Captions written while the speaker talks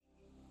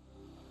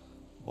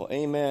Well,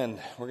 amen.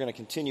 We're going to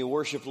continue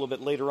worship a little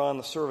bit later on in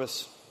the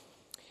service.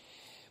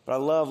 But I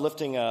love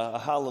lifting a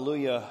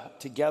hallelujah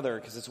together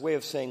because it's a way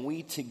of saying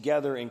we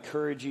together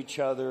encourage each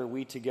other.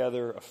 We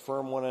together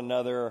affirm one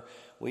another.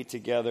 We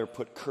together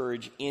put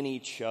courage in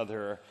each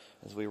other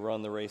as we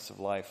run the race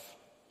of life.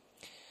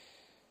 In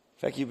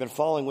fact, you've been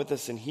following with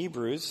us in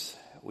Hebrews.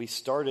 We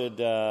started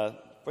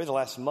probably the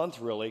last month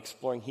really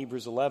exploring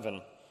Hebrews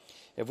 11.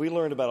 If we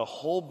learned about a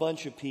whole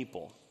bunch of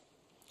people,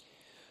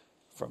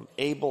 from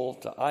Abel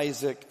to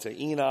Isaac to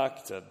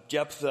Enoch to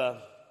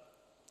Jephthah,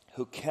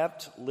 who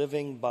kept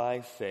living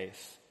by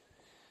faith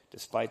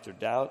despite their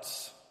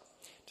doubts,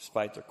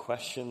 despite their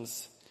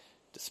questions,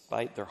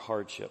 despite their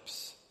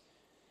hardships.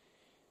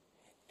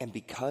 And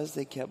because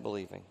they kept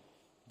believing,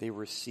 they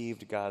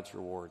received God's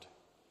reward.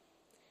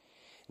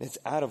 And it's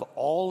out of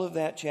all of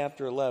that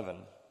chapter 11,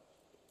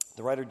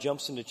 the writer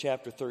jumps into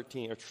chapter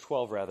 13, or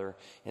 12 rather,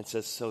 and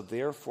says, so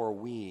therefore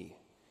we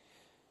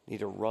need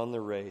to run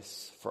the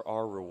race for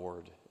our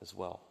reward as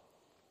well.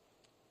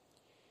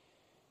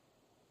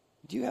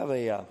 Do you have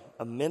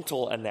a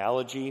mental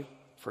analogy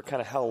for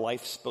kind of how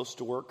life's supposed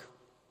to work?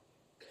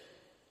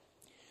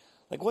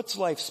 Like, what's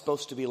life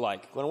supposed to be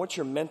like? What's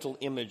your mental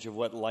image of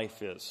what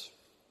life is?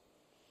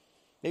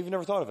 Maybe you've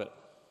never thought of it.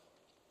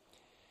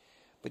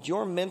 But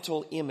your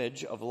mental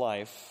image of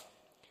life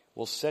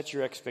will set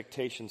your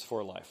expectations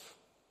for life.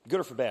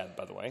 Good or for bad,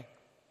 by the way.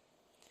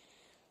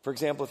 For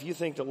example, if you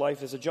think that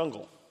life is a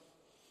jungle,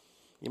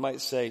 you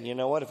might say, you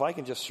know what, if I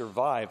can just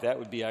survive, that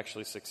would be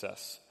actually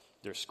success.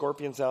 There's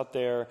scorpions out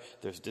there.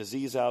 There's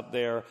disease out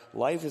there.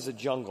 Life is a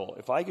jungle.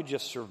 If I could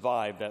just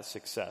survive, that's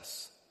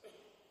success.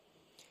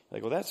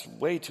 Like, well, that's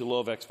way too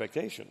low of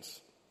expectations.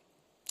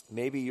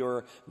 Maybe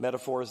your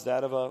metaphor is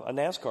that of a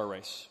NASCAR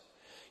race.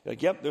 You're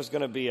like, yep, there's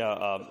going to be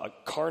a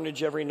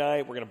carnage every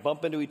night. We're going to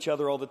bump into each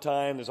other all the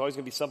time. There's always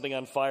going to be something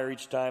on fire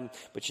each time.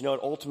 But you know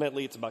what?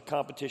 Ultimately, it's about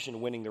competition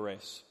and winning the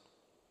race.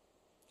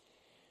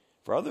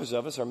 For others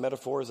of us, our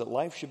metaphor is that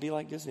life should be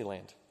like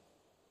Disneyland.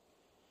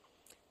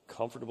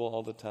 Comfortable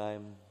all the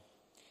time.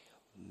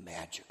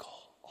 Magical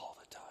all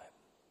the time.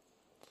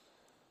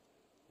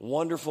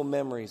 Wonderful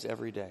memories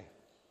every day.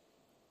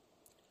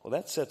 Well,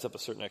 that sets up a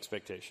certain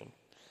expectation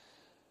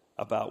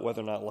about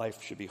whether or not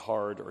life should be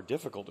hard or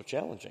difficult or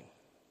challenging.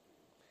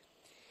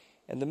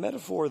 And the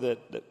metaphor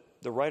that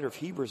the writer of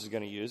Hebrews is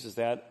going to use is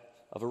that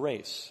of a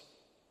race.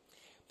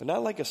 But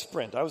not like a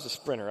sprint. I was a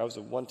sprinter. I was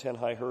a 110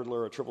 high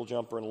hurdler, a triple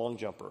jumper, and a long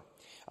jumper.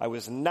 I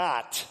was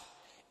not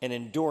an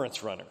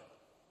endurance runner.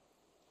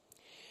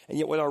 And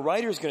yet what our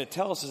writer is going to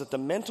tell us is that the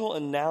mental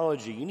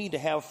analogy you need to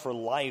have for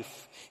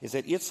life is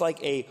that it's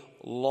like a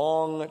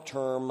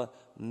long-term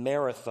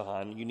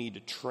marathon you need to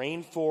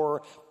train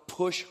for,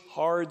 push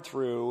hard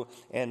through,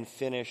 and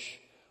finish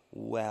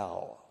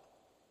well.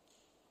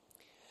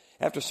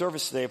 After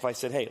service today, if I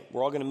said, hey,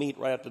 we're all going to meet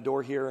right at the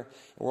door here, and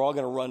we're all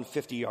going to run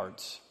 50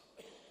 yards.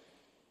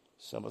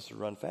 Some of us would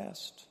run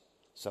fast.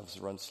 Some of us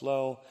would run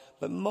slow.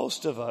 But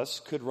most of us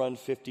could run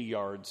 50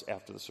 yards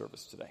after the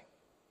service today.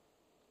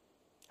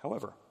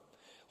 However,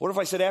 what if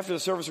I said after the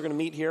service we're going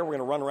to meet here, we're going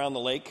to run around the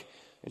lake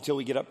until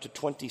we get up to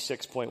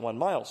 26.1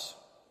 miles?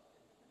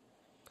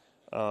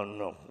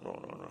 No.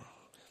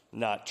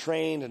 Not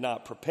trained,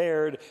 not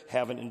prepared,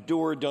 haven't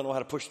endured, don't know how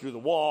to push through the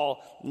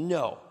wall.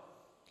 No.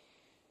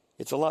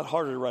 It's a lot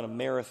harder to run a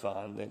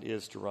marathon than it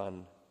is to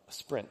run a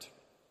sprint.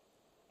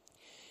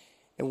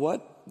 And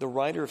what the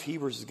writer of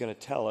Hebrews is going to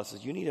tell us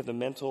is you need to have the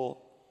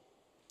mental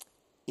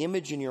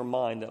image in your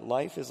mind that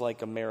life is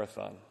like a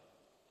marathon.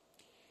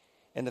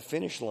 And the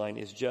finish line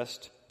is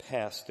just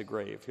past the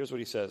grave. Here's what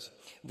he says.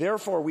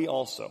 Therefore we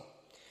also,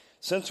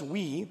 since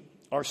we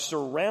are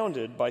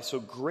surrounded by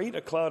so great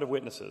a cloud of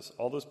witnesses,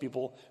 all those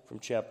people from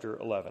chapter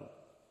 11.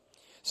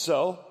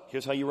 So,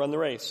 here's how you run the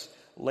race.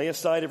 Lay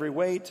aside every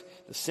weight,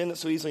 the sin that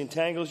so easily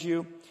entangles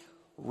you.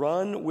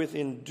 Run with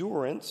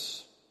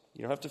endurance.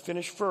 You don't have to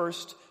finish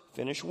first.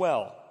 Finish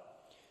well.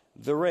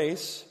 The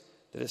race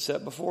that is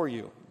set before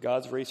you.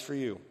 God's race for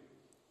you.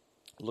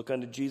 Look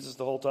unto Jesus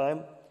the whole time.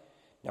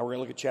 Now we're going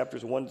to look at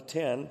chapters 1 to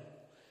 10.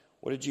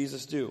 What did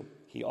Jesus do?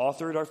 He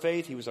authored our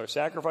faith. He was our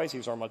sacrifice. He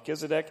was our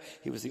Melchizedek.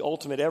 He was the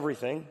ultimate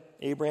everything.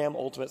 Abraham,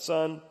 ultimate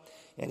son.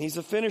 And he's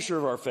the finisher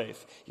of our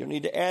faith. You don't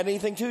need to add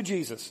anything to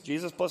Jesus.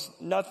 Jesus plus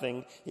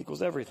nothing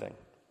equals everything.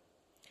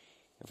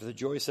 And for the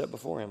joy set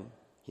before him,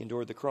 he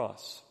endured the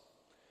cross.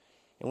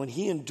 And when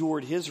he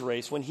endured his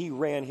race, when he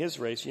ran his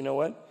race, you know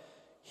what?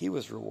 He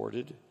was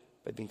rewarded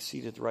by being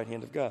seated at the right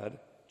hand of God.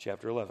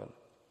 Chapter 11.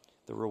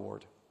 The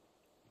reward.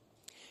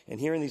 And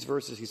here in these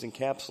verses, he's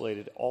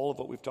encapsulated all of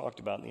what we've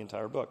talked about in the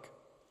entire book.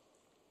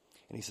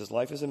 And he says,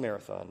 life is a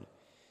marathon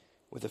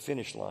with a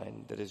finish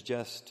line that is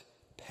just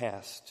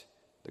past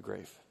the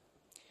grave.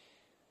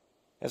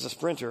 As a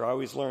sprinter, I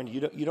always learned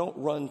you don't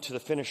run to the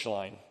finish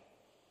line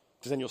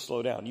because then you'll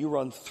slow down. You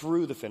run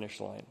through the finish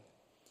line.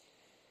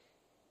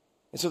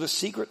 And so the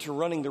secret to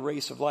running the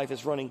race of life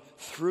is running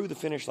through the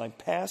finish line,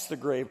 past the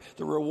grave.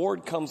 The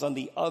reward comes on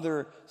the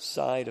other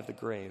side of the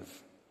grave.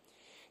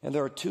 And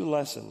there are two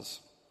lessons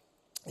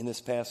in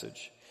this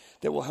passage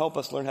that will help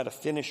us learn how to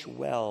finish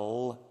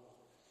well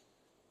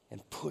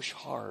and push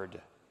hard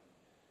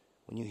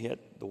when you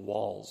hit the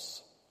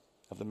walls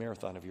of the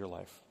marathon of your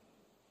life.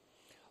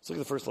 Let's look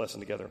at the first lesson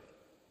together.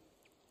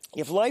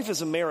 If life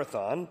is a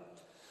marathon,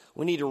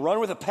 we need to run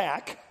with a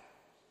pack.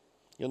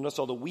 You'll notice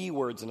all the we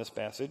words in this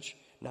passage,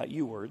 not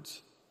you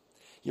words.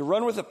 You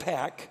run with a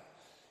pack,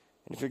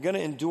 and if you're going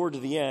to endure to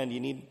the end, you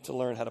need to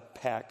learn how to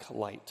pack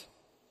light.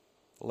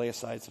 Lay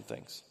aside some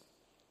things.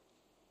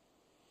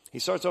 He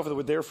starts off with the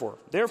word therefore.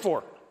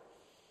 Therefore,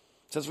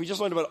 since we just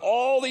learned about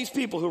all these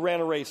people who ran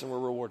a race and were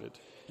rewarded.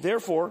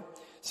 Therefore,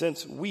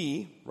 since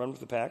we run with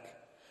the pack,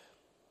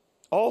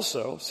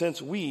 also,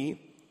 since we're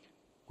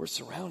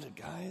surrounded,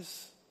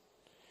 guys.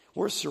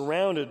 We're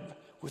surrounded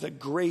with a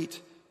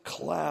great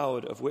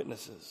cloud of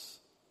witnesses.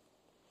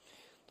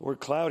 The word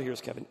cloud here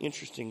is kind of an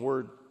interesting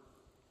word.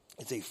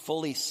 It's a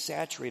fully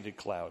saturated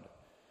cloud.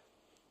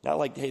 Not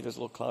like, hey, there's a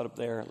little cloud up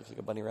there. It looks like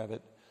a bunny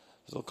rabbit.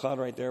 There's a little cloud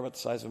right there about the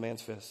size of a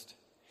man's fist.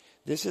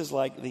 This is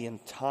like the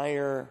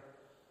entire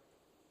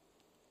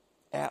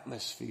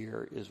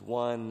atmosphere is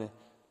one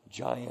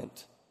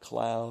giant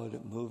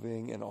cloud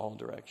moving in all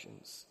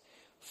directions.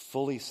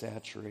 Fully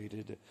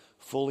saturated,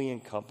 fully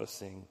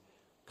encompassing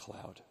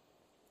cloud.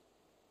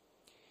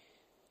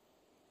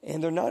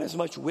 And they're not as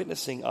much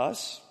witnessing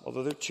us,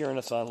 although they're cheering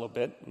us on a little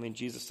bit. I mean,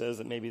 Jesus says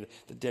that maybe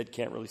the dead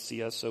can't really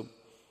see us, so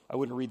I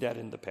wouldn't read that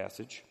into the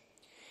passage.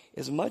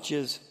 As much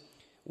as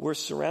we're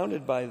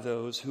surrounded by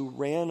those who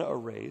ran a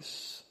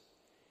race,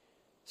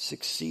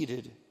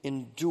 succeeded,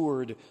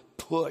 endured,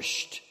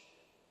 pushed,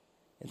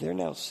 and they're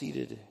now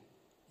seated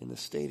in the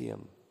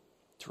stadium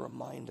to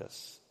remind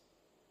us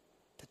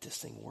that this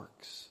thing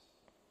works,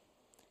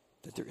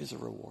 that there is a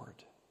reward.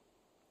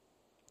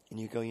 And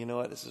you go, you know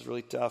what, this is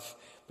really tough,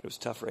 but it was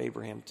tough for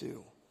Abraham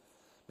too.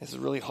 This is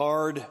really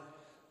hard,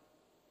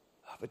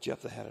 but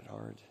Jephthah had it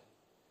hard.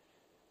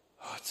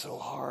 Oh, it's so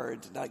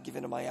hard to not give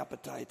in to my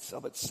appetites.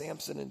 Oh, but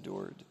Samson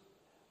endured.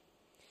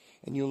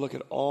 And you look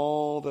at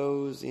all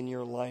those in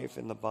your life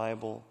in the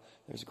Bible.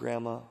 There's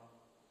Grandma.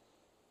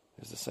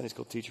 There's the Sunday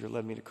school teacher who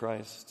led me to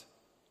Christ.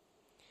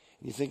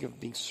 And you think of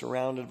being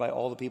surrounded by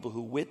all the people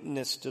who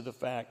witnessed to the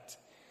fact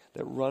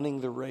that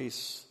running the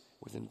race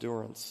with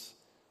endurance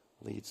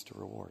leads to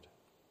reward.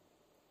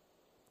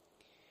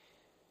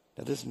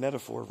 Now, this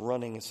metaphor of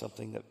running is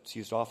something that's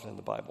used often in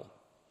the Bible.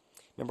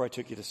 Remember I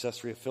took you to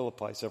Caesarea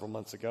Philippi several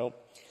months ago?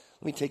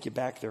 Let me take you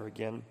back there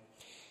again.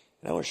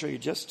 And I want to show you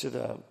just to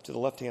the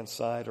left-hand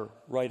side or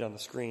right on the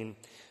screen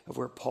of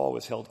where Paul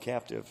was held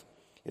captive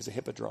is a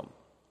hippodrome.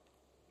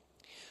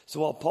 So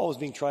while Paul was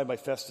being tried by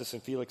Festus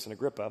and Felix and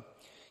Agrippa,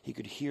 he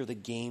could hear the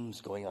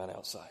games going on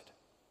outside.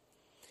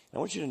 And I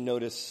want you to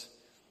notice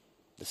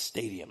the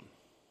stadium.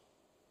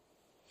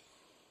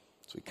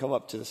 So we come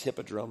up to this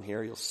hippodrome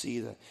here. You'll see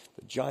the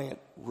giant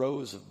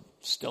rows of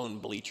stone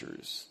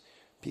bleachers.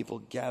 People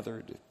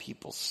gathered,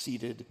 people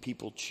seated,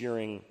 people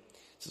cheering.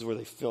 This is where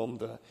they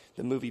filmed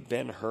the movie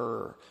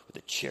Ben-Hur with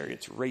the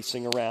chariots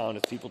racing around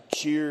as people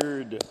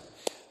cheered.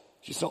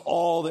 You saw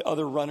all the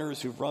other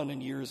runners who've run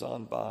in years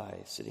on by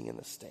sitting in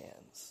the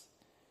stands,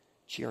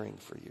 cheering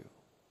for you.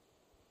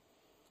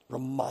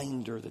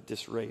 Reminder that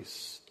this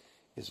race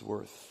is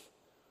worth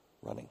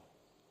running.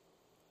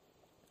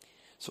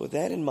 So with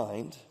that in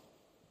mind,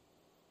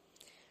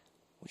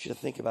 I want you to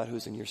think about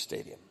who's in your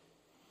stadium.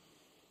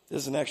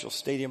 This is an actual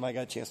stadium I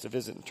got a chance to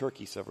visit in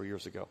Turkey several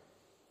years ago.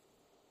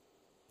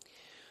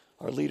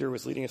 Our leader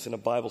was leading us in a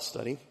Bible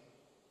study.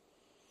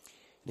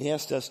 And he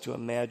asked us to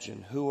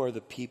imagine who are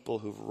the people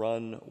who've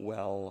run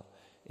well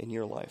in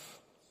your life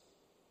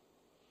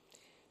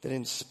that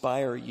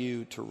inspire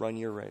you to run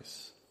your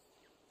race.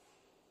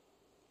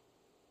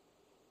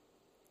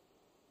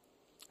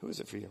 Who is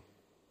it for you?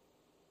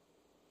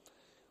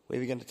 We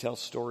began to tell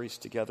stories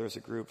together as a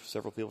group,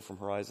 several people from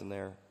Horizon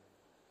there.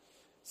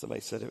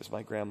 Somebody said it was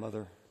my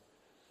grandmother.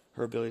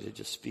 Her ability to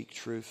just speak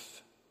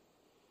truth,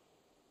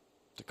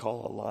 to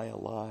call a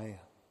lie,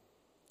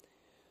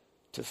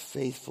 to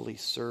faithfully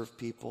serve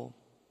people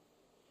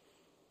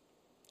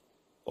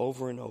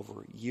over and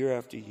over, year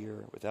after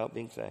year, without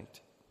being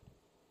thanked.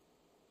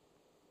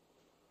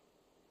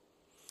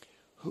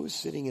 Who's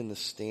sitting in the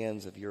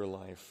stands of your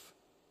life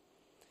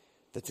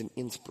that's an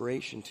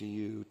inspiration to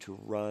you to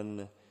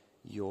run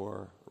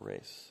your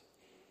race?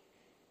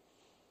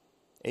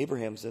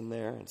 Abraham's in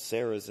there, and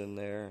Sarah's in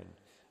there, and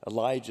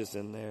Elijah's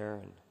in there,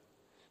 and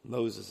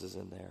Moses is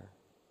in there.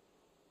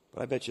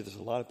 But I bet you there's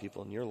a lot of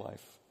people in your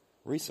life,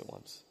 recent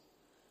ones,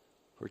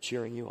 who are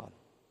cheering you on.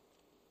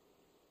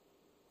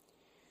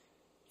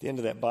 At the end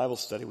of that Bible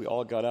study, we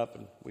all got up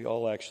and we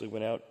all actually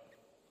went out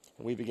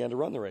and we began to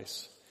run the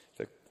race.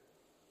 In fact,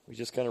 we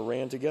just kind of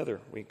ran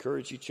together. We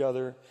encouraged each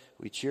other.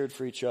 We cheered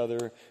for each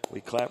other. We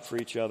clapped for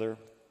each other.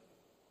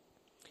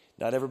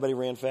 Not everybody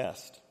ran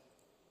fast,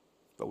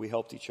 but we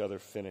helped each other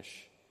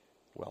finish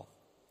well.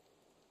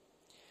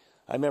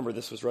 I remember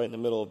this was right in the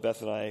middle of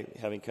Beth and I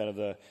having kind of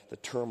the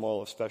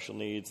turmoil of special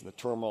needs and the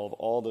turmoil of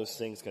all those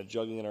things kind of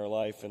juggling in our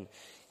life. And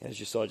as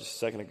you saw just a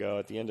second ago,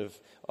 at the end of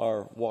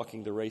our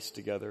walking the race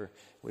together,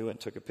 we went and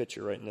took a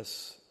picture right in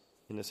this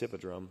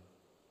hippodrome.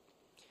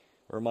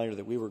 A reminder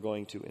that we were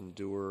going to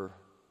endure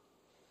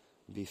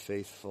be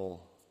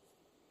faithful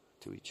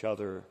to each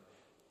other,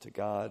 to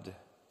God.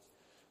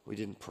 We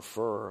didn't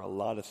prefer a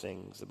lot of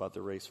things about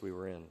the race we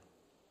were in,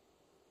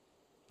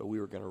 but we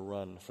were going to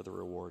run for the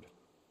reward.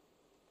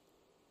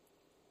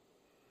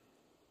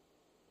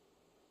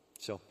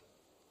 So,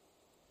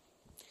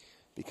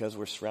 because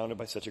we're surrounded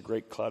by such a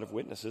great cloud of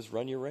witnesses,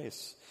 run your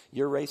race.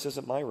 Your race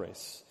isn't my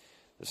race.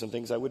 There's some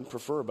things I wouldn't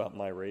prefer about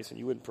my race, and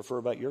you wouldn't prefer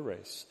about your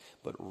race.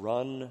 But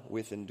run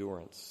with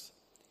endurance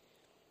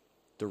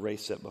the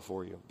race set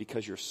before you,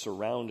 because you're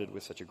surrounded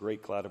with such a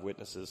great cloud of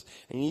witnesses.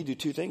 And you need to do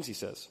two things, he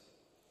says.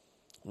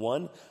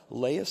 One,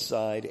 lay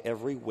aside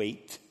every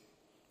weight.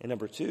 And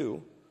number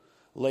two,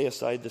 lay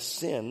aside the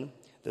sin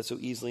that so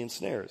easily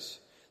ensnares.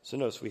 So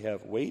notice we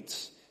have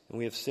weights and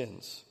we have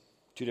sins.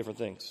 Two different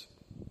things.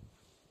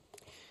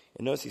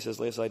 And notice he says,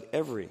 lay aside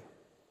every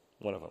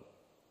one of them.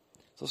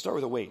 So let's start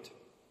with a weight.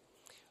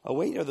 A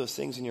weight are those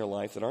things in your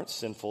life that aren't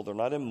sinful, they're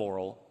not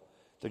immoral,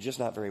 they're just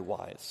not very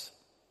wise.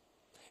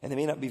 And they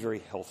may not be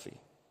very healthy.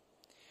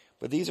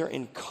 But these are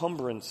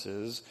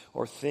encumbrances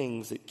or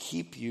things that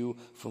keep you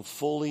from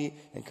fully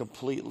and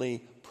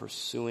completely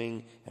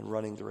pursuing and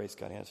running the race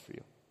God has for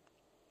you.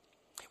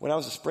 When I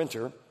was a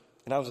sprinter,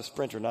 and I was a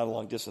sprinter, not a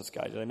long distance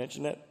guy, did I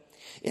mention that?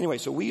 Anyway,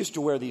 so we used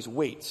to wear these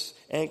weights,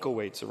 ankle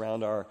weights,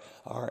 around our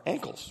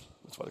ankles.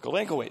 That's why they're called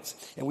ankle weights.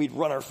 And we'd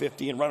run our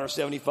 50 and run our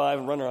 75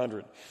 and run our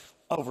 100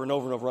 over and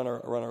over and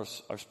over, run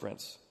our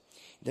sprints.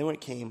 Then when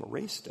it came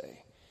race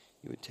day,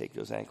 you would take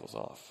those ankles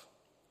off,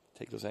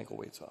 take those ankle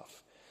weights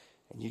off.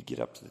 And you'd get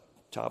up to the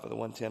top of the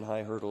 110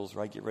 high hurdles,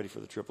 right? Get ready for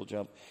the triple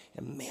jump.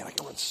 And man, I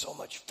can run so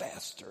much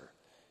faster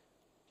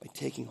by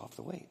taking off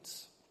the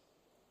weights.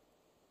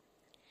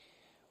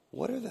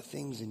 What are the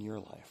things in your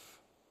life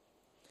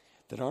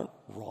that aren't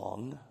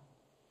wrong,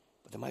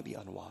 but they might be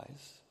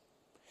unwise?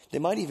 They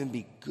might even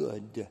be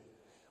good,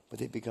 but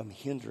they become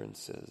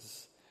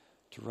hindrances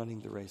to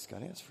running the race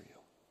God has for you.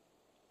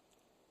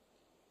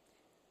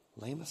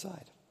 Lay them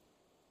aside.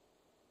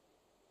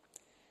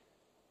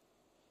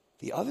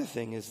 The other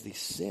thing is the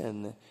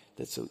sin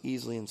that so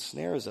easily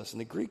ensnares us.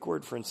 And the Greek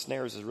word for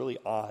ensnares is really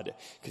odd. It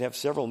could have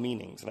several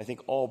meanings, and I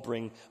think all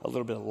bring a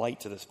little bit of light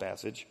to this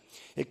passage.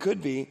 It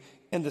could be,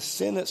 and the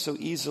sin that so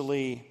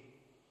easily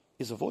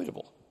is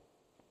avoidable.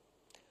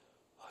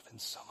 Oh, it's been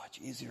so much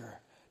easier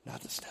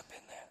not to step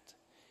in that.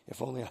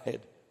 If only I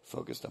had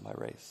focused on my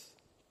race.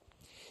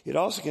 It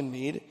also can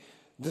mean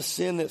the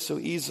sin that so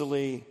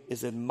easily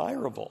is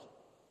admirable.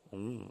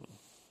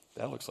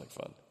 That looks like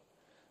fun.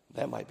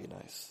 That might be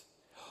nice.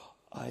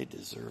 I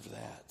deserve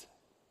that.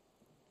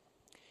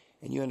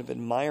 And you end up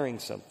admiring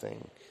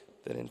something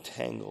that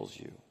entangles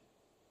you.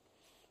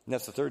 And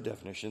that's the third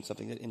definition,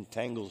 something that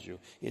entangles you.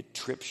 It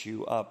trips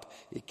you up.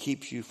 It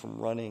keeps you from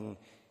running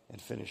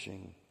and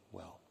finishing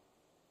well.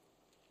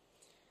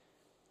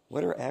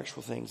 What are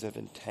actual things that have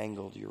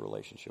entangled your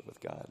relationship with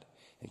God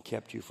and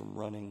kept you from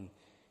running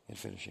and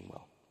finishing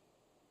well?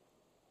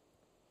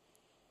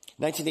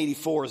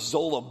 1984,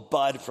 Zola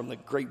Budd from the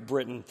Great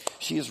Britain.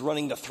 She is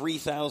running the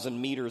 3,000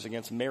 meters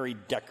against Mary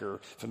Decker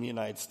from the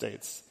United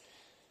States.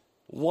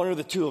 One or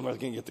the two of them are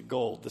going to get the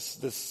gold.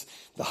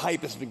 The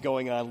hype has been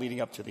going on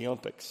leading up to the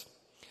Olympics.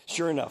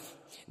 Sure enough,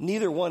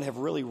 neither one have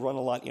really run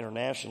a lot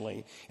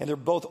internationally, and they're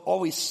both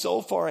always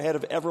so far ahead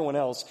of everyone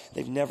else,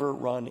 they've never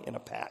run in a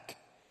pack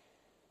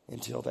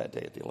until that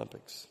day at the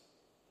Olympics.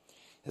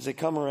 As they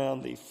come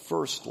around the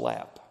first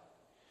lap,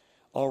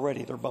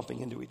 already they're bumping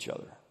into each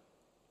other.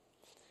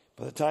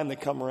 By the time they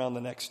come around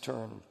the next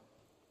turn,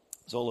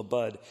 Zola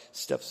Budd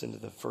steps into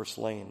the first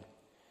lane.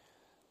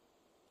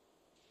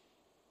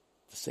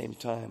 At the same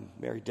time,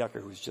 Mary Decker,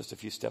 who's just a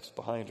few steps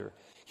behind her,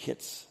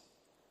 hits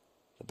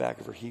the back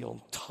of her heel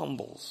and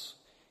tumbles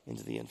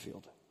into the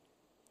infield.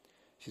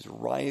 She's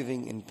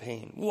writhing in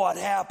pain. What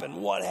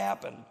happened? What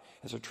happened?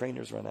 As her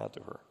trainers run out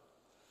to her.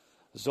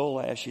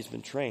 Zola, as she's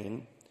been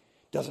trained,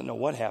 doesn't know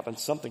what happened.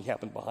 Something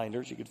happened behind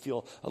her. She could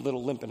feel a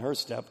little limp in her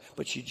step,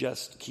 but she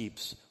just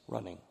keeps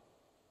running.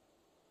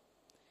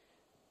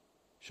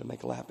 She'll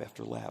make lap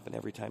after lap, and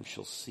every time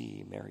she'll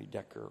see Mary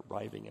Decker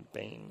writhing in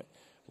pain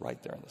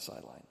right there on the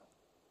sideline.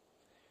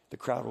 The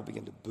crowd will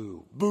begin to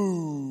boo.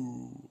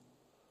 Boo!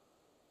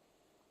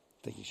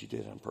 Thinking she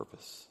did it on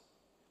purpose,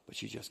 but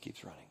she just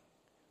keeps running.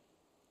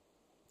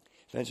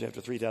 Eventually,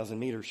 after 3,000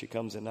 meters, she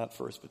comes in not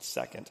first, but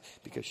second,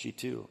 because she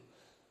too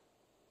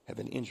had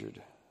been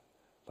injured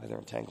by their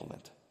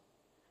entanglement.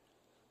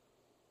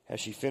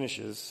 As she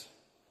finishes,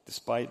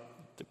 despite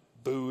the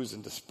boos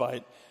and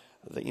despite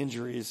the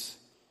injuries,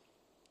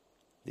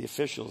 the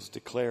officials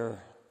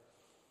declare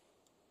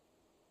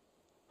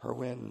her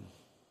win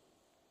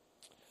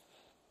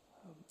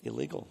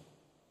illegal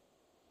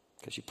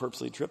because she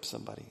purposely tripped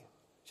somebody.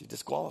 She's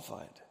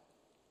disqualified.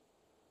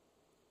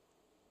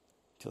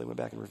 Until they went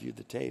back and reviewed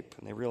the tape,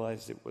 and they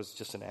realized it was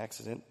just an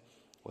accident.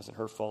 It wasn't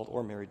her fault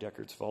or Mary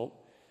Decker's fault.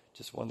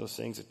 Just one of those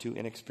things that two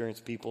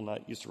inexperienced people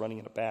not used to running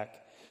in a pack.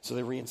 So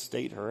they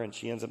reinstate her, and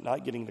she ends up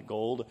not getting the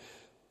gold,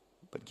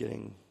 but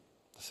getting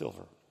the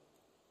silver.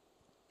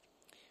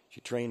 She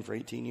trained for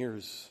 18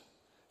 years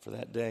for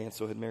that day, and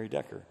so had Mary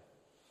Decker.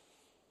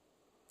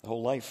 The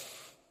whole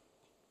life,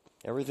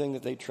 everything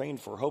that they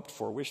trained for, hoped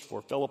for, wished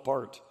for, fell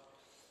apart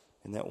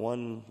in that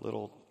one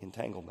little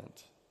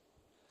entanglement.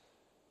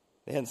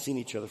 They hadn't seen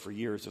each other for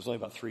years. It was only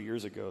about 3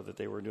 years ago that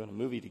they were doing a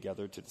movie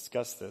together to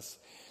discuss this,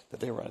 that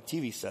they were on a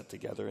TV set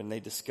together, and they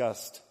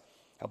discussed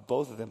how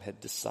both of them had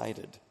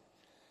decided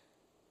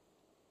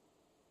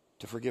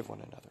to forgive one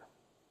another,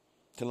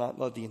 to not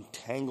let the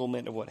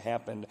entanglement of what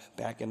happened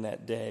back in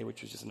that day,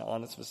 which was just an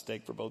honest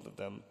mistake for both of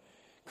them,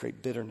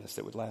 create bitterness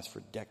that would last for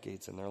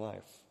decades in their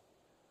life.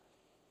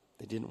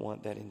 They didn't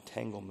want that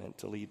entanglement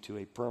to lead to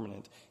a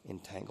permanent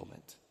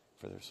entanglement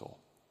for their soul.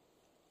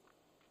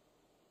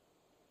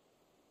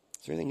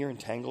 Is there anything you're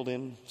entangled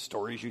in?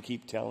 Stories you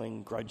keep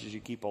telling, grudges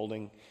you keep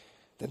holding?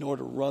 That in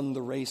order to run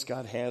the race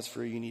God has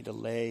for you, you need to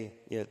lay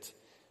it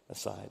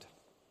aside.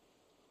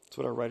 That's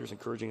what our writer's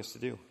encouraging us to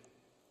do.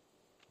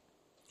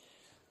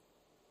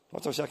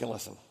 What's our second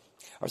lesson?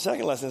 Our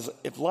second lesson is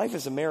if life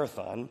is a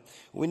marathon,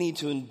 we need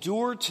to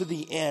endure to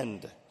the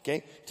end,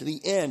 okay? To the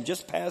end,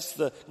 just past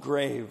the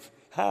grave.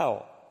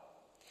 How?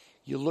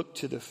 You look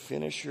to the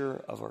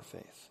finisher of our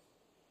faith.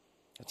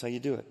 That's how you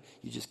do it.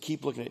 You just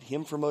keep looking at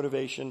him for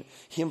motivation,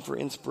 him for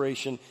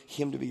inspiration,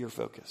 him to be your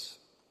focus.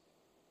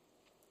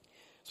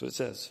 So it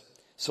says,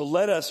 so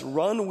let us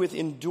run with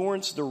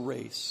endurance the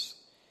race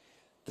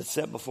that's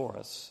set before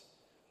us,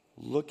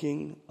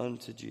 looking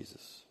unto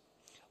Jesus.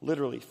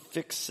 Literally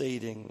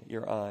fixating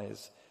your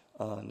eyes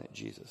on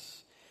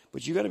Jesus.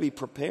 But you got to be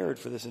prepared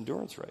for this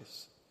endurance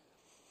race.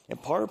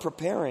 And part of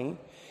preparing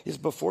is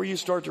before you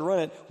start to run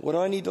it, what do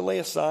I need to lay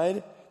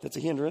aside that's a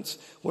hindrance?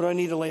 What do I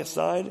need to lay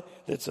aside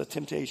that's a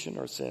temptation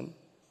or sin?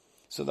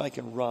 So that I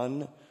can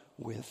run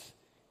with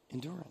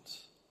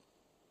endurance.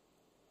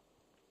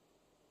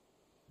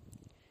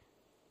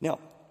 Now,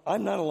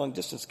 I'm not a long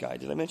distance guy.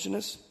 Did I mention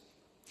this?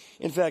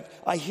 In fact,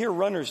 I hear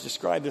runners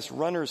describe this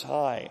runner's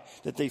high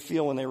that they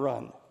feel when they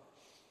run.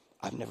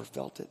 I've never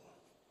felt it.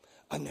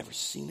 I've never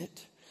seen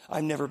it.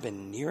 I've never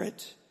been near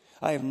it.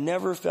 I have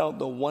never felt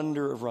the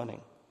wonder of running.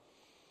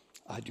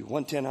 I do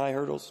 110 high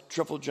hurdles,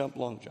 triple jump,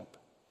 long jump.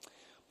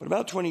 But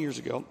about 20 years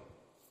ago,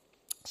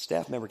 a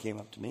staff member came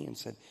up to me and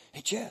said, hey,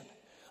 Chad,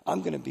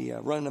 I'm going to be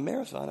running a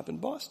marathon up in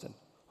Boston.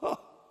 Oh,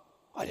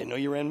 I didn't know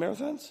you ran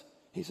marathons.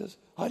 He says,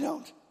 I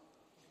don't.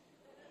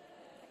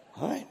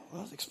 All right,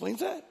 well, explains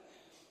that.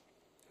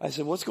 I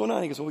said, what's going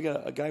on? He goes, well, we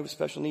got a guy with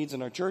special needs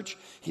in our church.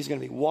 He's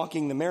going to be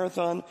walking the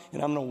marathon,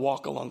 and I'm going to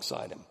walk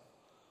alongside him.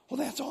 Well,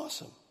 that's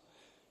awesome.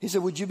 He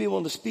said, would you be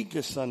willing to speak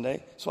this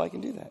Sunday so I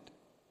can do that?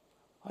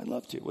 I'd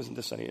love to. It wasn't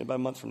this Sunday, about a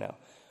month from now.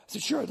 I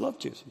said, sure, I'd love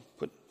to.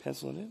 So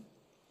pencil it in.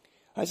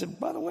 I said,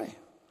 by the way,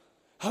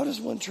 how does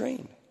one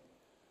train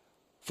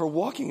for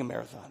walking a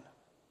marathon?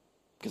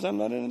 Because I'm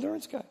not an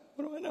endurance guy.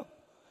 What do I know?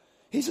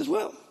 He says,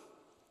 well,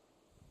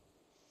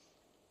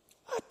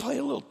 I play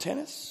a little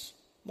tennis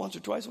once or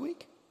twice a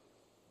week.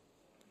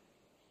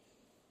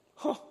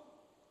 Huh.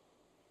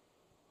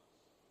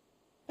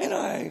 And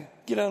I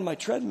get on my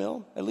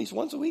treadmill at least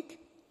once a week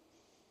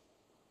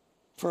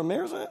for a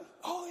marathon.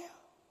 Oh, yeah.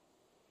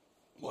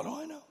 What do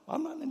I know?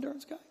 I'm not an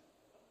endurance guy.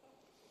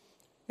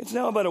 It's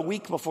now about a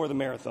week before the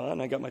marathon.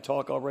 I got my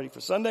talk all ready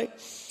for Sunday.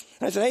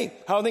 And I said, hey,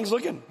 how are things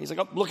looking? He's like,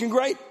 oh, looking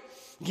great.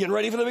 Getting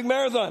ready for the big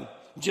marathon.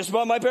 Just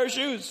bought my pair of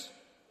shoes.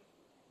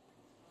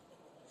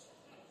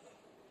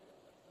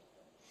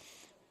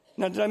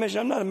 Now, did I mention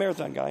I'm not a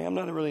marathon guy? I'm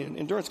not really an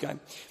endurance guy.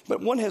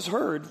 But one has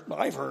heard,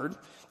 I've heard,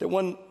 that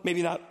one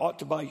maybe not ought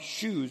to buy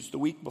shoes the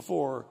week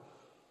before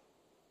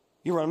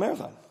you run a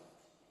marathon.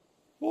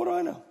 Well, what do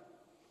I know?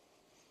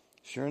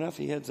 Sure enough,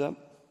 he heads up,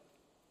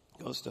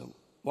 goes to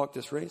walk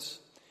this race.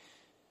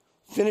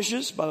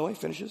 Finishes.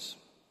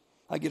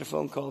 I get a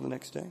phone call the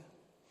next day.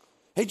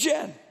 Hey,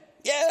 Jen,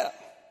 yeah.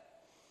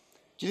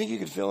 Do you think you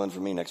could fill in for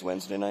me next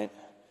Wednesday night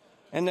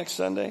and next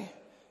Sunday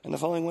and the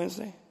following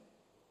Wednesday?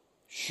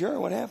 Sure,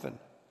 what happened?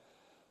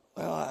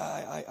 Well,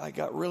 I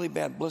got really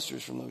bad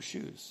blisters from those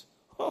shoes.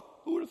 Huh,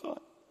 who would have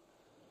thought?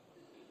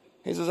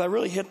 He says, I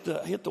really hit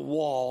the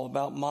wall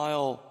about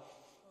mile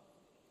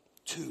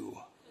 2.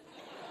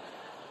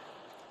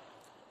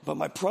 But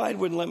my pride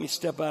wouldn't let me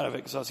step out of it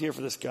because I was here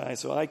for this guy.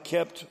 So I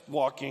kept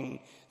walking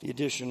the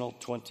additional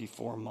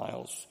 24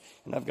 miles.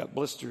 And I've got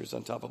blisters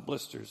on top of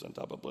blisters on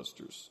top of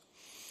blisters.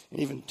 And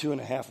even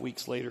 2.5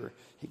 weeks later,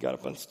 he got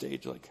up on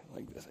stage like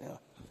this,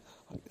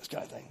 like this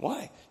kind of thing.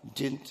 Why?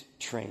 Didn't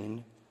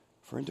train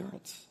for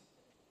endurance.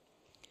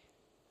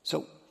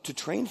 So to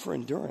train for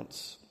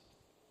endurance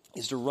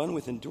is to run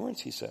with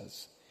endurance, he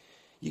says.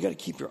 You got to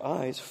keep your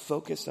eyes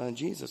focused on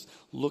Jesus,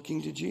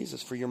 looking to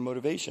Jesus for your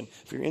motivation,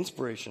 for your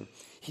inspiration.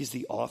 He's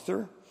the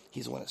author.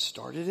 He's the one that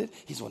started it.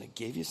 He's the one that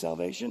gave you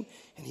salvation,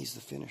 and he's the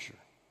finisher.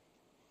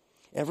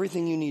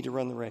 Everything you need to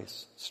run the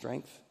race,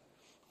 strength,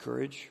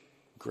 courage,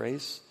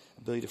 grace,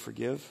 ability to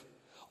forgive,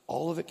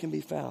 all of it can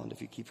be found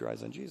if you keep your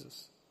eyes on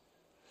Jesus.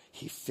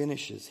 He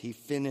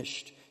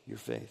finished your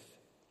faith.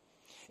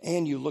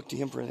 And you look to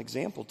him for an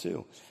example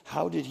too.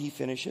 How did he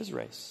finish his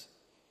race?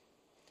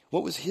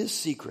 What was his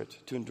secret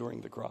to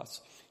enduring the cross?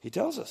 He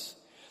tells us.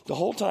 The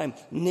whole time,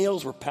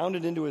 nails were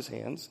pounded into his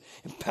hands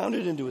and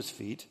pounded into his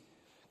feet,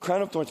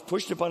 crown of thorns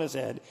pushed upon his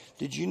head.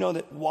 Did you know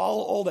that while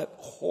all that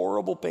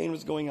horrible pain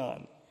was going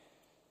on,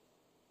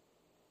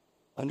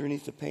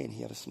 underneath the pain,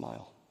 he had a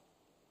smile?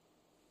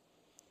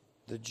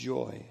 The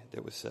joy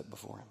that was set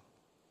before him.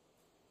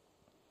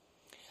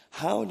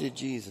 How did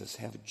Jesus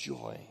have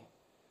joy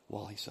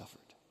while he suffered?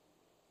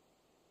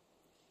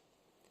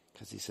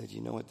 Because he said, you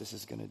know what this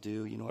is going to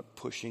do? You know what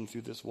pushing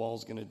through this wall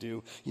is going to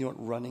do? You know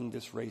what running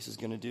this race is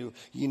going to do?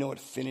 You know what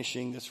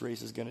finishing this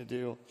race is going to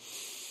do?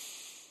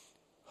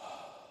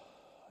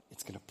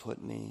 It's going to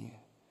put me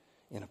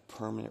in a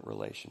permanent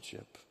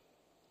relationship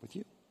with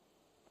you.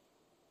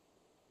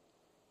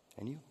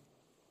 And you.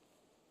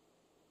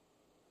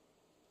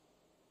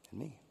 And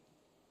me.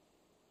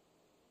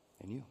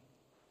 And you.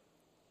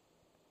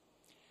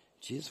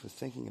 Jesus was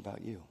thinking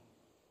about you.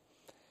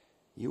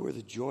 You were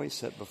the joy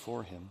set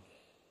before him,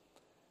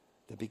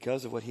 that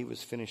because of what he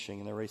was finishing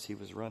in the race he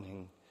was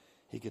running,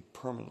 he could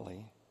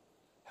permanently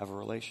have a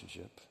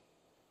relationship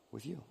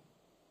with you,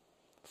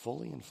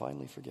 fully and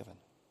finally forgiven.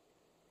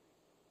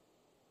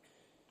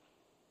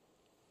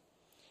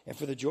 And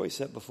for the joy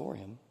set before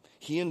him,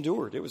 he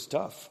endured. It was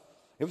tough.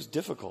 It was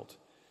difficult.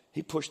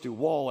 He pushed through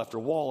wall after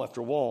wall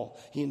after wall.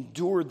 He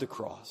endured the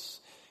cross.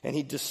 And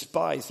he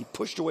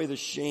pushed away the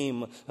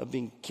shame of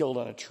being killed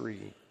on a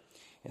tree.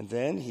 And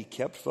then he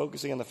kept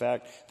focusing on the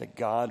fact that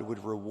God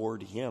would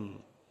reward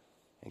him.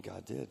 And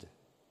God did.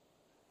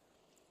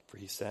 For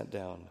he sat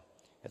down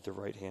at the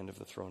right hand of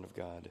the throne of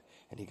God,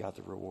 and he got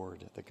the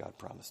reward that God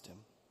promised him.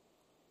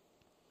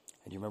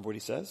 And you remember what he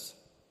says?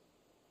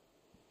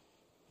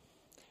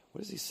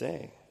 What does he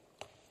say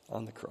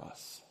on the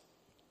cross?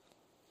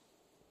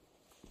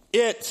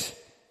 It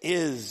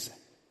is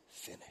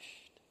finished.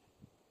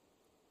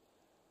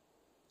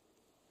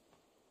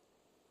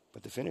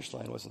 But the finish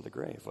line wasn't the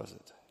grave, was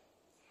it?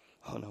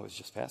 Oh no, it was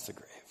just past the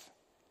grave.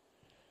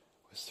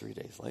 It was 3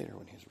 days later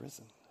when he was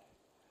risen.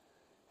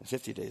 And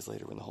 50 days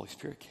later when the Holy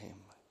Spirit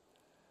came.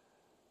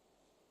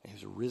 And he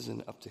was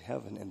risen up to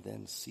heaven and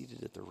then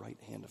seated at the right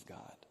hand of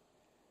God.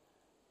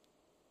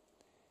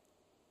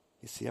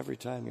 You see, every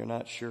time you're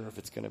not sure if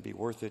it's going to be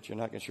worth it, you're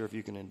not sure if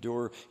you can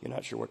endure, you're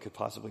not sure what could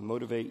possibly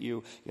motivate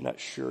you, you're not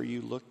sure, you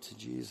look to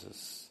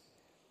Jesus.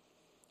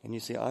 And you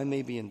say, I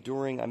may be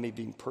enduring, I may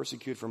be being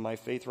persecuted for my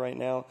faith right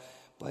now,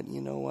 but you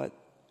know what?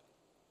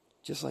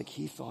 Just like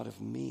he thought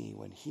of me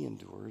when he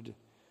endured,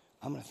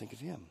 I'm going to think of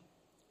him.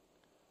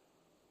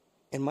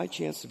 And my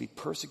chance to be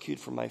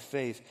persecuted for my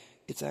faith,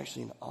 it's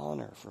actually an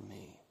honor for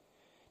me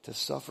to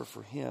suffer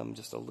for him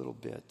just a little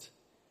bit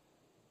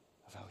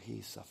of how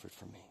he suffered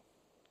for me.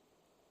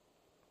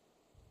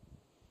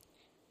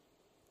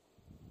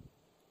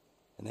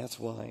 And that's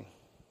why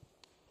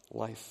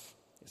life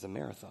is a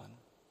marathon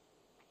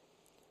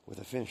with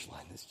a finish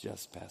line that's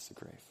just past the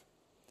grave.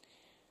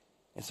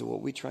 And so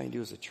what we try and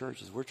do as a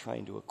church is we're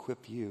trying to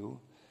equip you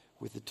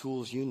with the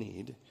tools you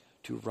need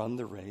to run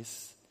the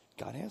race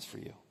God has for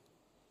you.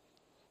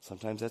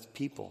 Sometimes that's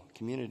people,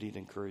 community to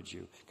encourage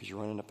you because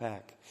you're running a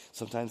pack.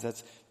 Sometimes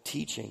that's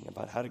teaching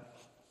about how to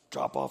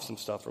drop off some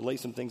stuff or lay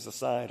some things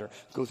aside or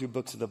go through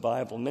books of the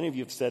Bible. Many of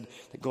you have said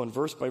that going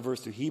verse by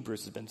verse through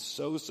Hebrews has been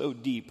so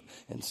deep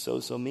and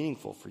so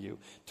meaningful for you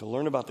to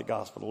learn about the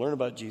gospel, to learn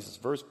about Jesus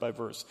verse by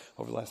verse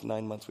over the last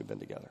 9 months we've been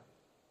together.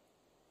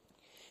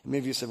 And many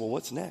of you said, well,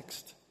 what's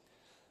next?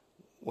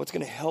 What's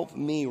going to help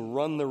me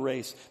run the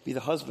race, be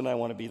the husband I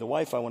want to be, the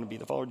wife I want to be,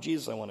 the follower of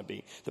Jesus I want to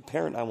be, the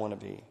parent I want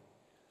to be?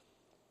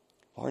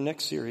 Well, our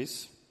next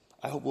series,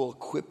 I hope, will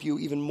equip you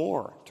even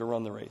more to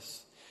run the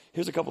race.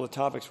 Here's a couple of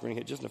topics we're going to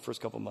hit just in the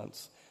first couple of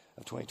months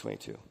of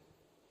 2022.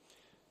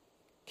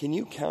 Can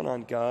you count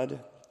on God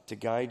to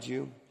guide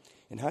you?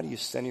 And how do you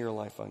center your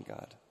life on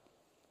God?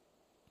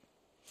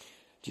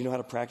 Do you know how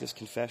to practice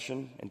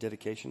confession and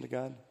dedication to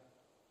God?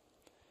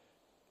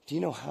 Do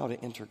you know how to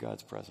enter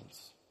God's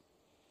presence?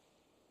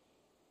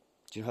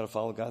 Do you know how to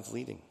follow God's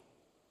leading?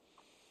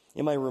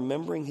 Am I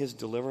remembering his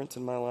deliverance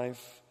in my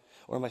life?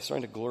 Or am I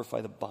starting to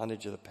glorify the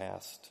bondage of the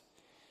past?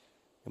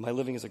 Am I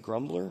living as a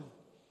grumbler?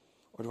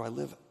 Or do I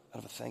live out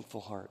of a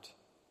thankful heart?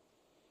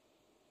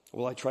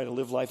 Will I try to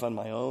live life on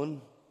my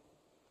own?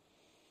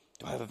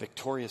 Do I have a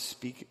victorious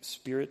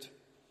spirit?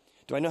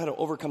 Do I know how to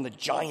overcome the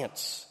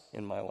giants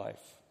in my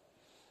life?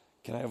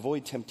 Can I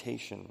avoid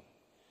temptation?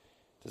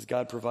 Does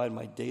God provide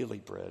my daily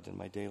bread and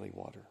my daily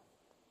water?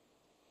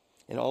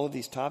 And all of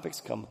these topics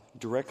come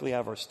directly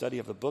out of our study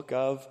of the book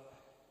of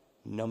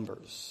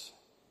Numbers.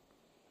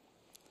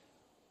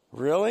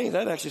 Really?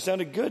 That actually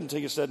sounded good until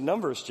you said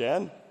Numbers,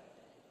 Chad.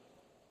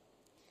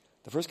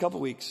 The first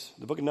couple weeks,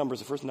 the book of Numbers,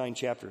 the first 9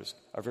 chapters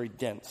are very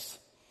dense.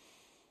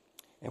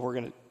 And we're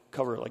going to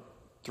cover like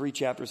 3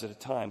 chapters at a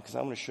time because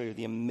I want to show you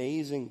the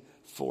amazing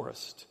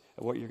forest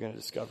of what you're going to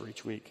discover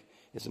each week.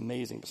 It's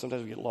amazing, but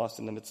sometimes we get lost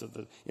in the midst of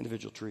the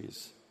individual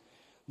trees.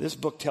 This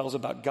book tells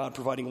about God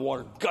providing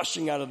water,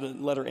 gushing out of the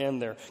letter N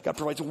there. God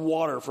provides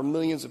water for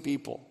millions of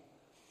people.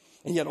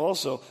 And yet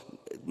also,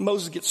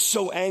 Moses gets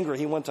so angry,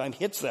 he one time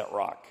hits that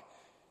rock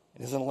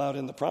and isn't allowed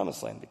in the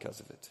promised land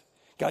because of it.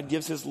 God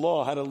gives his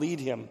law, how to lead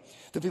him.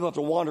 The people have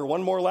to wander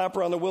one more lap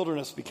around the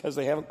wilderness because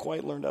they haven't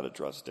quite learned how to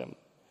trust him.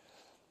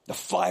 The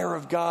fire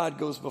of God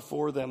goes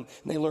before them,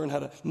 and they learn how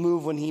to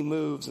move when he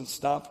moves and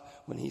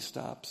stop when he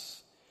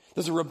stops.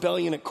 There's a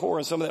rebellion at Korah,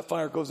 and some of that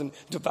fire goes and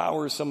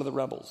devours some of the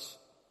rebels.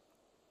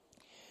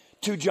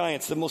 2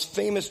 giants, the most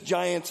famous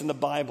giants in the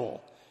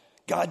Bible.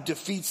 God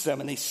defeats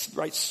them, and they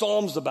write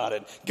psalms about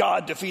it.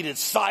 God defeated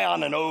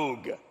Sihon and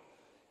Og.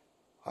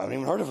 I haven't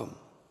even heard of them.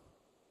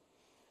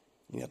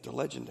 And yet they're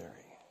legendary.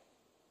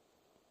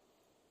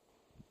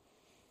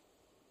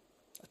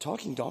 A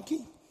talking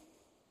donkey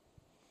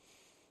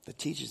that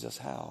teaches us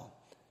how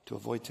to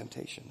avoid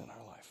temptation in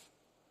our life.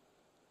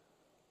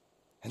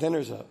 And then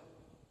there's a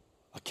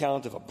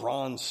account of a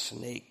bronze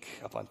snake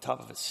up on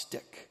top of a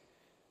stick.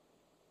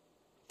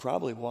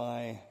 Probably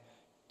why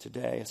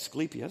today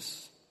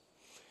Asclepius,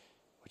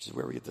 which is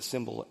where we get the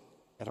symbol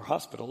at our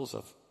hospitals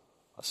of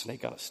a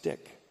snake on a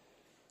stick,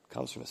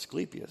 comes from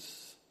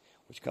Asclepius,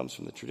 which comes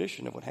from the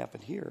tradition of what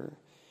happened here,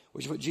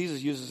 which is what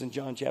Jesus uses in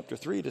John chapter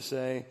 3 to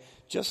say,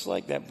 just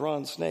like that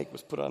bronze snake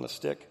was put on a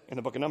stick in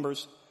the book of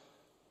Numbers,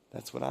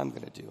 that's what I'm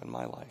going to do in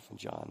my life in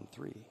John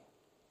 3.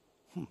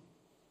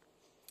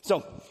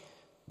 So,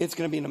 it's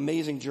going to be an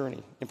amazing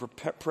journey in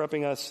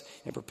prepping us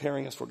and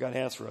preparing us for what God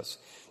has for us.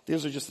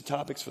 These are just the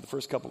topics for the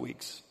first couple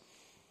weeks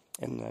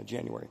in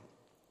January.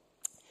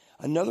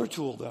 Another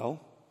tool, though,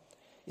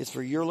 is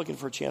for you're looking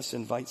for a chance to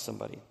invite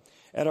somebody.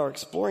 At our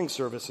exploring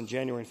service in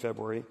January and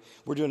February,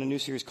 we're doing a new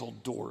series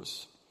called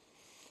Doors.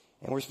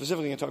 And we're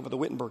specifically going to talk about the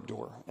Wittenberg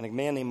door and a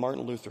man named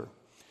Martin Luther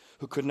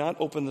who could not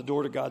open the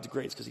door to God's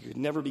grace because he could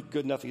never be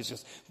good enough. He was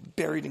just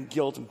buried in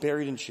guilt and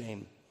buried in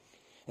shame.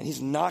 And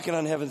he's knocking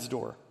on heaven's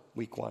door,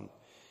 week 1.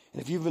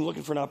 And if you've been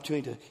looking for an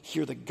opportunity to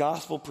hear the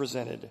gospel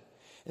presented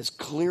as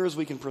clear as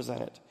we can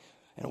present it,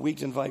 and a week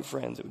to invite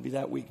friends, it would be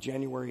that week,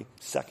 January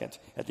 2nd,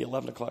 at the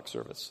 11 o'clock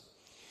service.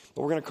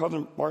 But we're going to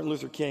cover Martin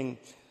Luther King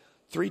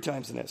 3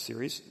 times in that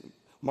series.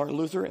 Martin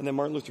Luther and then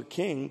Martin Luther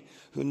King,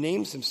 who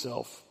names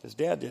himself, his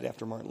dad did,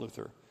 after Martin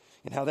Luther.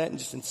 And how that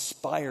just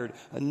inspired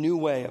a new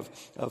way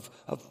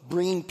of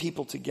bringing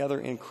people together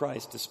in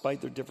Christ despite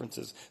their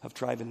differences of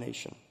tribe and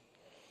nation.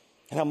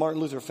 And how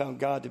Martin Luther found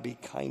God to be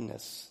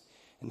kindness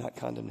and not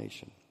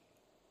condemnation.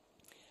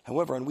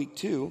 However, on week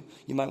 2,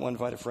 you might want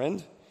to invite a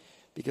friend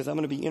because I'm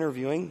going to be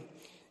interviewing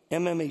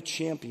MMA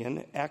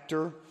champion,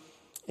 actor,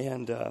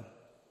 and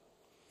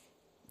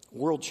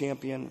world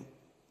champion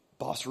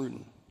Bas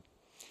Rutten.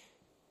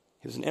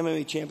 He was an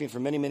MMA champion for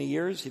many, many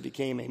years. He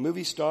became a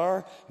movie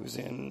star. He was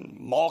in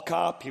Mall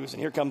Cop. He was in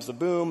Here Comes the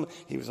Boom.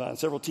 He was on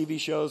several TV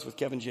shows with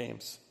Kevin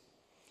James.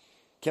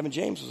 Kevin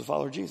James was a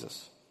follower of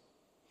Jesus.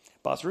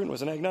 Bas Rutten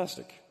was an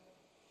agnostic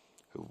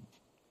who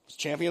was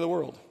champion of the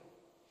world.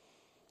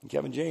 And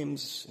Kevin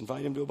James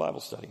invited him to a Bible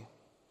study.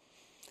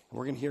 And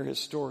we're going to hear his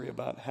story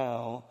about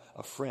how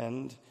a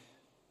friend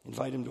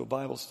invited him to a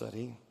Bible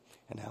study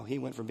and how he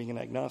went from being an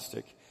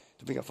agnostic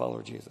to being a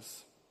follower of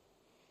Jesus.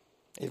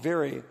 A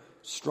very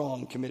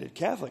strong, committed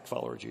Catholic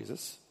follower of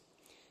Jesus,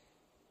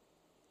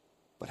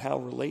 but how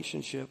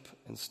relationship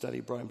and study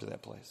brought him to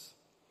that place.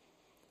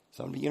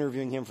 So I'm going to be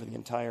interviewing him for the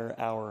entire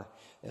hour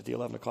at the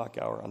 11 o'clock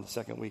hour on the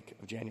second week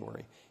of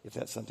January, if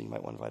that's something you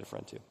might want to invite a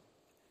friend to.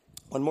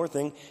 One more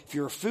thing, if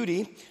you're a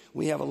foodie,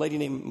 we have a lady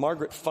named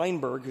Margaret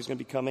Feinberg who's going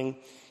to be coming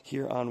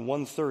here on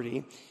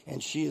 1:30,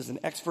 and she is an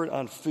expert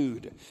on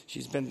food.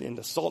 She's been in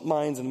the salt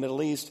mines in the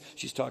Middle East.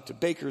 She's talked to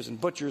bakers and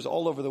butchers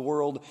all over the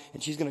world,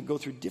 and she's going to go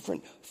through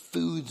different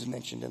foods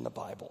mentioned in the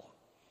Bible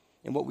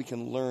and what we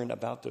can learn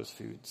about those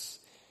foods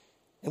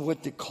and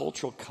what the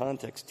cultural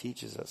context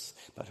teaches us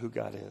about who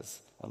God is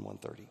on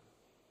 1:30.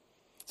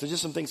 So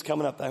just some things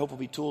coming up that I hope will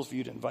be tools for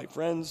you to invite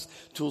friends,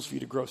 tools for you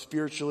to grow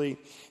spiritually,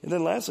 and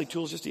then lastly,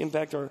 tools just to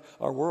impact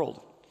our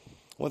world.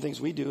 One of the things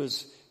we do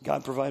is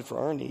God provide for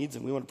our needs,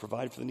 and we want to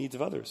provide for the needs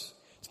of others.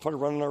 It's part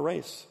of running our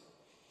race.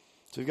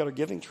 So we've got our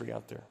giving tree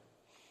out there.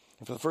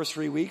 And for the first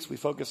 3 weeks, we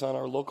focus on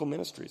our local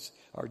ministries,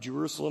 our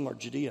Jerusalem, our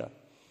Judea.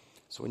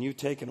 So when you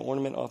take an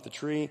ornament off the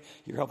tree,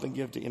 you're helping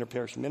give to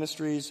interparish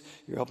ministries,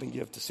 you're helping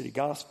give to City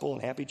Gospel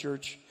and Happy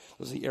Church.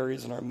 Those are the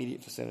areas in our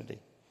immediate vicinity.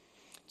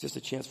 Just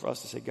a chance for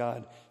us to say,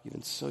 God, you've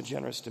been so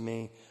generous to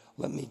me.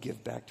 Let me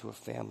give back to a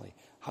family.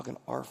 How can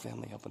our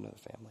family help another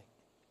family?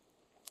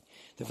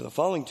 Then for the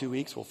following 2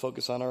 weeks, we'll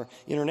focus on our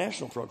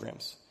international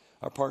programs,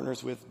 our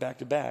partners with Back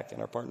to Back,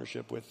 and our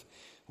partnership with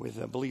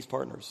Belize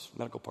Partners,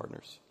 medical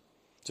partners.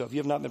 So if you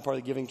have not been part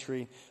of the Giving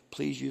Tree,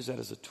 please use that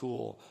as a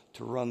tool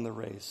to run the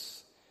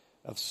race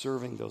of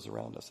serving those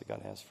around us that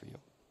God has for you.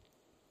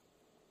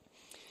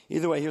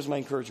 Either way, here's my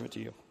encouragement to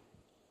you.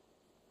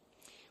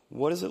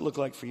 What does it look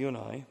like for you and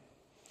I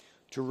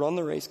to run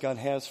the race God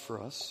has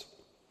for us?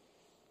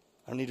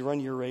 I don't need to run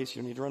your race.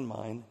 You don't need to run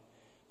mine.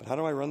 But how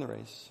do I run the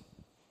race?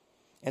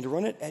 And to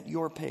run it at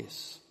your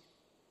pace.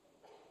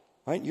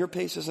 Right? Your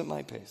pace isn't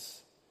my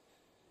pace.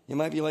 It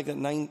might be like that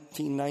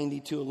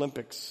 1992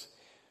 Olympics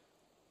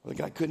where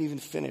the guy couldn't even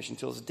finish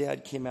until his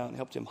dad came out and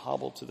helped him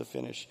hobble to the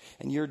finish.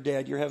 And your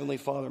dad, your heavenly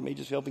Father, may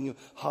just be helping you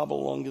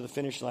hobble along to the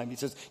finish line. He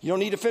says, you don't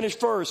need to finish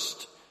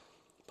first,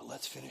 but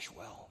let's finish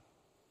well.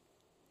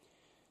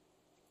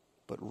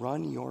 But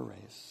run your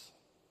race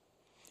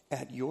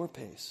at your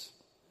pace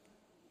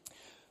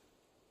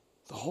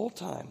The whole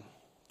time,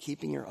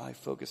 keeping your eye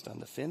focused on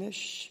the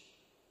finish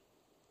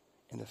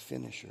and the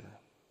finisher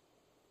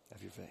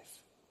of your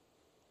faith.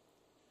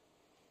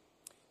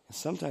 And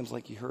sometimes,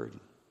 like you heard,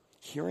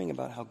 hearing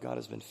about how God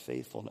has been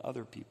faithful in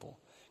other people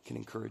can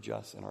encourage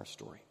us in our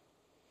story.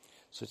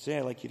 So today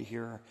I'd like you to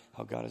hear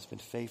how God has been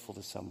faithful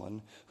to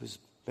someone who's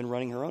been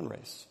running her own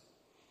race.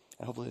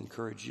 And hopefully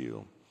encourage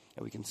you,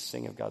 and we can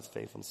sing of God's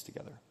faithfulness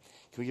together.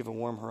 Can we give a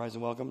warm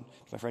horizon welcome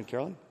to my friend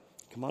Carolyn?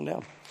 Come on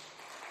down.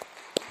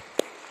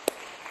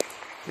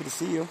 Good to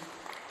see you.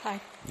 Hi,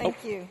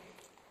 thank you.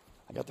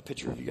 I got the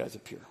picture of you guys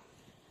up here.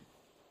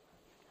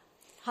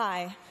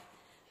 Hi.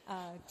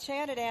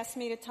 Chad had asked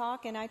me to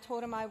talk, and I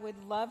told him I would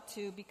love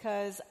to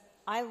because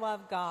I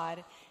love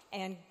God,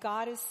 and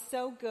God is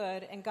so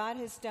good, and God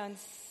has done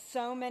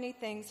so many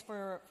things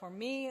for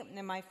me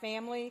and my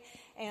family,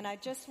 and I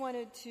just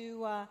wanted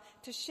to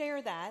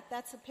share that.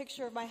 That's a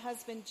picture of my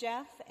husband,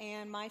 Jeff,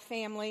 and my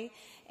family,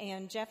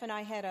 and Jeff and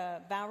I had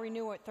a vow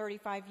renewal at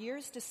 35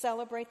 years to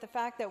celebrate the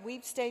fact that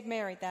we've stayed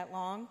married that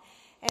long,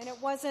 and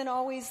it wasn't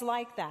always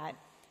like that,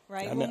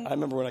 right? I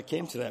remember when I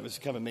came to that, it was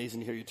kind of amazing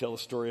to hear you tell a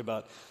story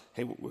about,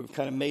 hey, we've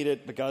kind of made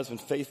it, but God's been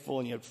faithful,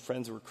 and you had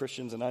friends who were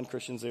Christians and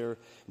non-Christians there.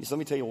 And so let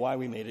me tell you why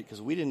we made it,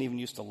 because we didn't even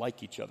used to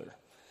like each other.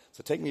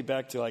 So take me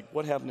back to like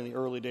what happened in the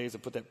early days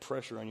that put that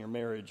pressure on your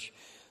marriage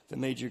that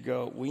made you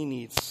go, we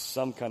need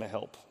some kind of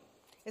help.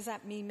 Is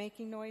that me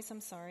making noise? I'm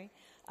sorry.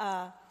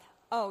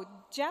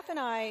 Jeff and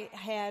I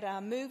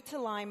had moved to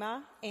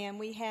Lima, and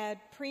we had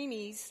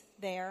preemies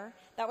there.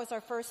 That was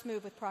our first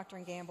move with Procter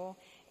 & Gamble,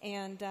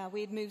 and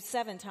we had moved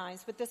 7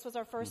 times, but this was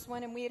our first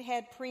one, and we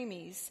had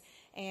preemies.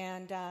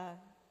 And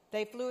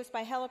they flew us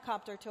by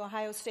helicopter to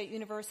Ohio State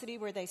University,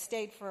 where they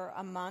stayed for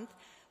a month.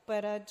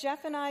 But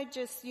Jeff and I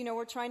just,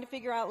 were trying to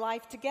figure out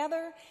life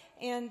together.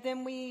 And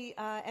then we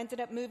ended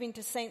up moving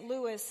to St.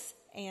 Louis,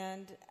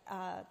 and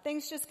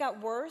things just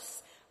got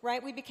worse,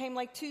 right? We became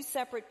like 2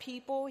 separate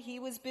people. He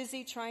was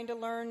busy trying to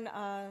learn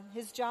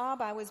his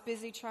job. I was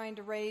busy trying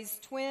to raise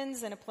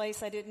twins in a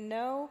place I didn't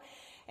know.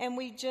 And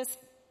we just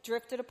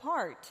drifted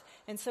apart.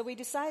 And so we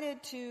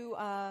decided to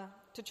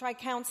try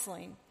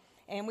counseling.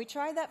 And we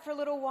tried that for a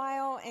little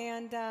while,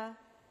 and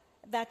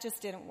that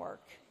just didn't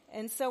work.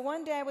 And so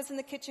one day I was in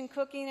the kitchen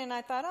cooking, and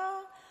I thought,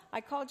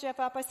 I called Jeff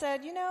up. I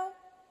said,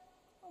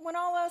 when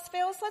all else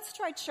fails, let's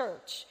try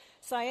church.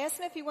 So I asked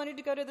him if he wanted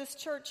to go to this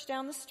church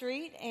down the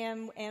street,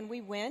 and we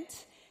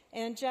went,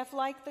 and Jeff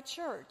liked the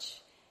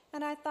church.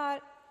 And I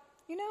thought,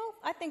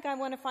 I think I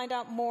want to find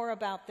out more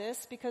about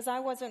this because I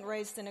wasn't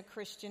raised in a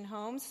Christian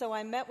home. So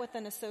I met with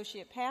an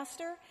associate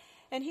pastor,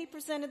 and he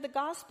presented the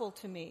gospel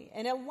to me,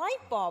 and a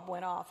light bulb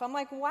went off. I'm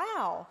like,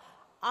 wow,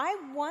 I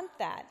want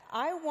that.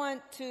 I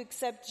want to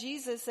accept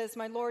Jesus as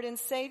my Lord and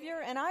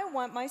Savior, and I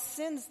want my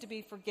sins to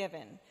be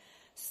forgiven.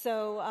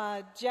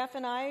 So Jeff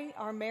and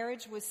our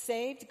marriage was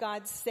saved.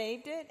 God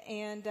saved it,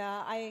 and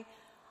I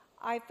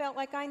felt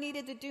like I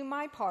needed to do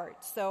my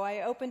part. So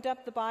I opened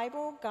up the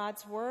Bible,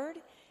 God's Word,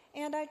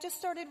 and I just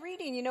started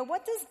reading.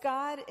 What does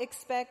God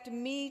expect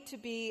me to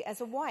be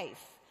as a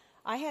wife?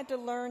 I had to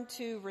learn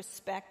to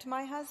respect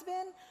my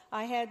husband.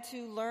 I had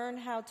to learn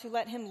how to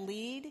let him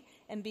lead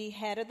and be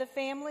head of the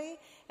family.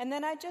 And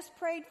then I just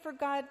prayed for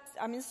God.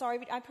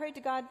 I prayed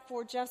to God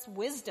for just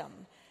wisdom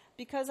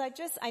because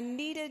I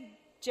needed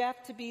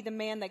Jeff to be the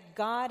man that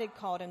God had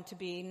called him to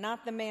be,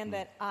 not the man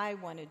that I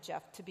wanted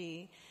Jeff to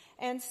be.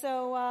 And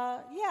so,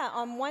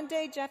 on one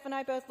day, Jeff and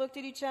I both looked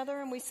at each other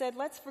and we said,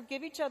 let's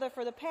forgive each other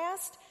for the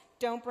past,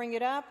 don't bring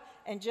it up,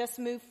 and just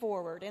move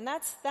forward. And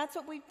that's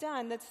what we've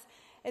done.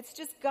 It's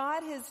just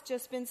God has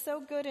just been so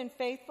good and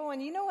faithful.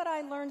 And you know what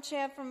I learned,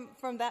 Chad,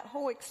 from that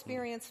whole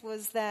experience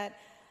was that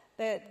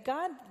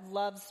God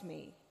loves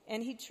me,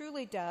 and he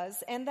truly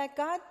does, and that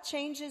God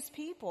changes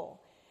people.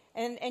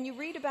 And you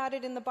read about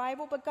it in the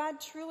Bible, but God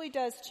truly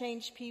does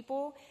change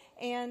people,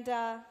 and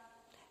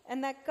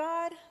that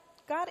God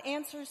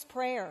answers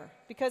prayer,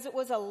 because it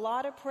was a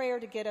lot of prayer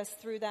to get us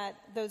through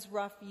those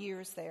rough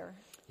years there.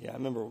 Yeah, I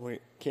remember when we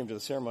came to the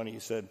ceremony, you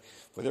said,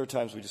 well, there were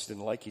times we just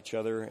didn't like each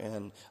other,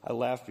 and I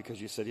laughed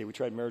because you said, we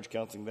tried marriage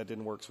counseling, that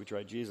didn't work, so we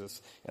tried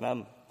Jesus. And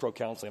I'm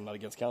pro-counseling, I'm not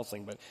against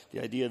counseling, but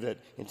the idea that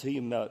until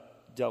you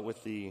dealt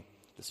with the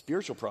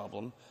spiritual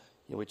problem,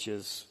 which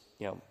is,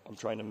 I'm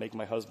trying to make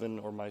my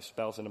husband or my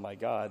spouse into my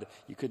God,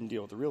 you couldn't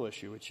deal with the real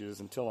issue, which is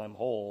until I'm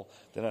whole,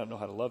 then I don't know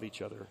how to love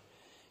each other.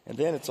 And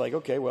then it's like,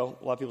 okay, well,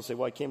 a lot of people say,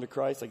 well, I came to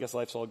Christ, I guess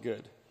life's all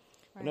good.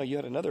 Right. No, you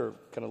had another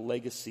kind of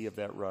legacy of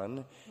that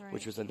run, right,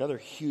 which was another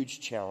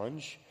huge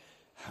challenge.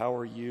 How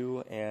are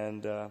you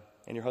and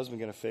your husband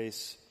going to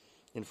face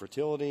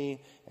infertility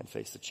and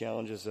face the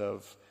challenges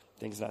of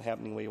things not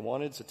happening the way you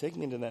wanted? So take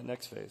me into that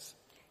next phase.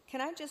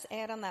 Can I just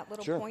add on that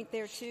little Sure. point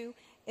there, too?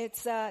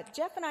 It's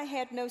Jeff and I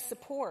had no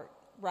support,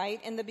 right,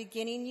 in the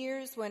beginning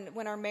years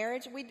when our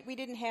marriage, we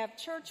didn't have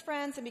church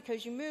friends, and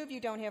because you move,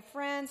 you don't have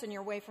friends, and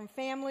you're away from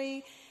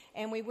family.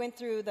 And we went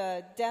through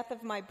the death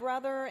of my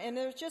brother, and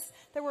there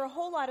were a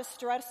whole lot of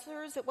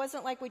stressors. It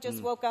wasn't like we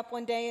just woke up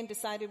one day and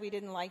decided we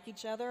didn't like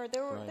each other.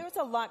 There was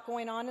a lot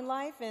going on in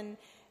life, and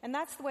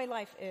that's the way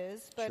life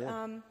is. But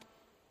sure.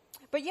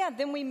 But yeah,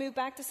 then we moved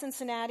back to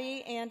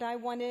Cincinnati, and I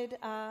wanted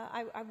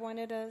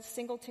a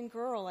singleton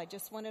girl. I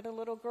just wanted a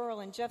little girl.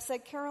 And Jeff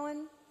said,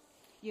 Carolyn,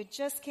 you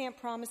just can't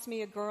promise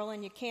me a girl,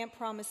 and you can't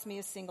promise me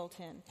a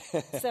singleton.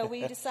 So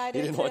we decided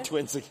You didn't want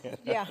twins again.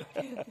 Yeah,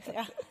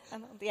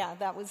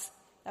 that was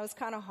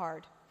kind of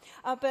hard.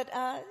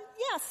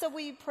 So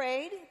we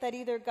prayed that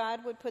either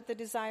God would put the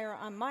desire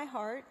on my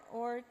heart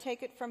or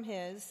take it from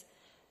his.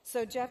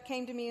 So Jeff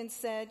came to me and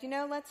said,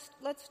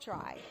 let's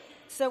try.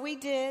 So we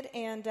did,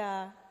 and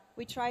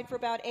we tried for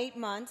about 8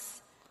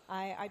 months.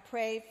 I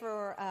prayed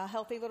for a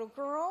healthy little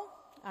girl.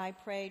 I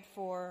prayed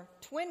for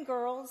twin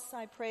girls.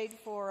 I prayed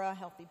for a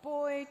healthy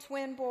boy,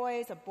 twin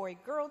boys, a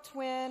boy-girl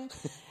twin.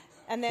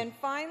 And then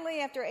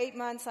finally, after 8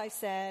 months, I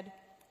said,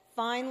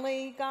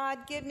 finally, God,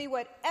 give me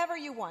whatever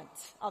you want.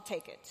 I'll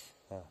take it.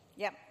 Huh.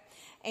 Yep.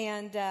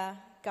 And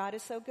God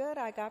is so good.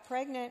 I got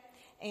pregnant,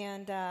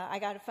 and I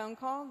got a phone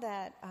call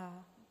that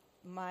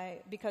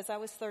because I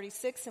was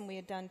 36 and we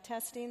had done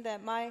testing,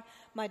 that my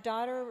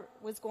daughter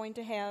was going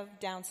to have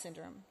Down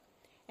syndrome.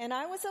 And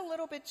I was a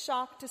little bit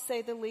shocked, to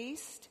say the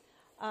least.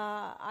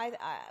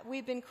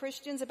 We've been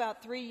Christians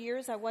about 3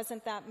 years. I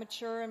wasn't that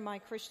mature in my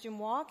Christian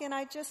walk, and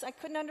I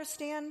couldn't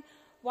understand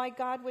why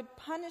God would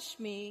punish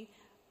me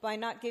by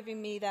not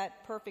giving me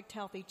that perfect,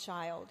 healthy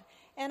child.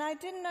 And I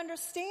didn't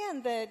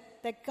understand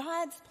that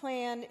God's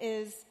plan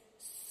is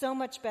so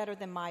much better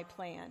than my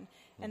plan,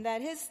 and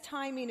that his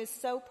timing is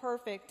so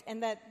perfect,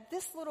 and that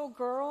this little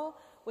girl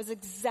was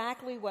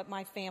exactly what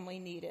my family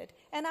needed.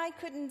 And I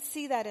couldn't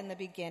see that in the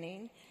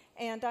beginning,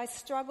 and I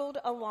struggled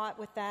a lot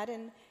with that.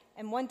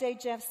 And one day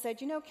Jeff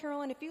said,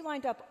 Carolyn, if you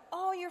lined up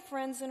all your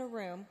friends in a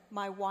room,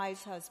 my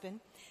wise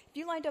husband, if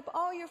you lined up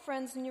all your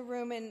friends in your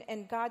room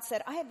and God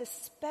said, I have this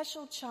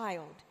special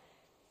child,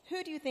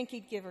 who do you think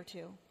he'd give her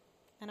to?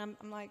 And I'm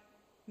like,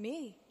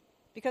 me.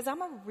 Because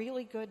I'm a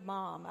really good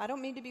mom. I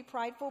don't mean to be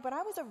prideful, but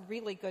I was a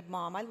really good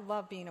mom. I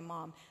love being a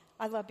mom.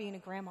 I love being a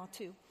grandma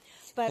too.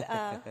 But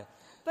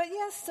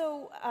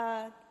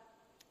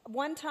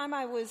one time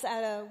I was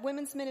at a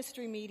women's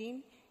ministry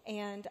meeting,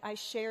 and I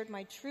shared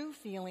my true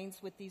feelings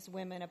with these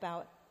women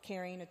about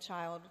carrying a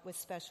child with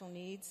special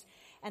needs.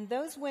 And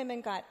those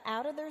women got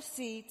out of their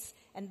seats,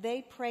 and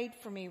they prayed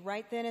for me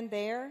right then and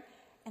there.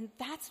 And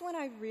that's when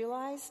I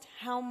realized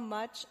how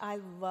much I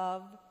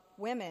love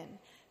women.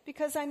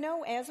 Because I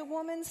know as a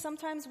woman,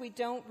 sometimes we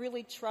don't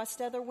really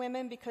trust other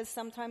women, because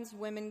sometimes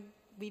women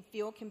we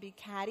feel can be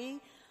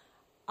catty.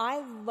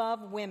 I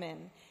love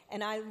women,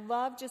 and I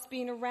love just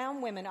being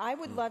around women. I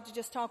would love to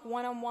just talk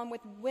one-on-one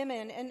with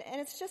women, and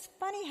it's just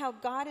funny how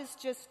God has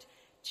just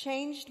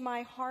changed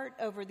my heart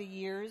over the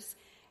years,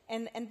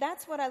 and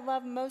that's what I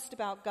love most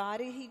about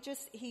God.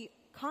 He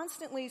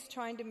constantly is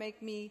trying to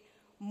make me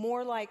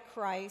more like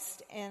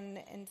Christ, and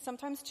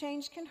sometimes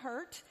change can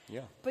hurt,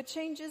 but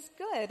change is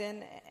good,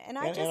 and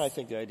I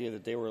think the idea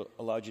that they were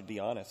allowed you to be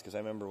honest, because I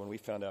remember when we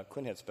found out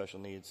Quinn had special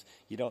needs,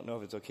 you don't know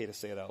if it's okay to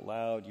say it out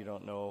loud, you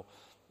don't know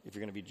if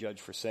you're going to be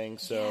judged for saying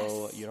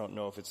so. Yes. You don't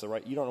know if it's the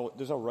right, you don't know,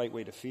 there's no right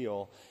way to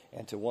feel,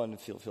 and to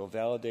feel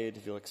validated,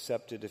 to feel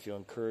accepted, to feel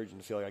encouraged, and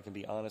to feel like I can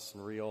be honest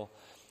and real.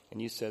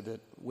 And you said that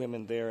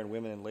women there and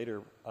women in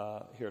later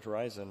here at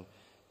Horizon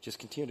just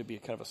continue to be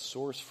kind of a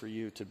source for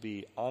you to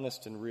be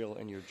honest and real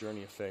in your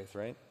journey of faith,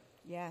 right?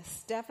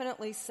 Yes,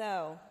 definitely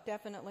so.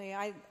 Definitely.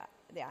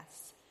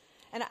 Yes.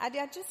 And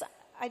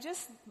I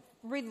just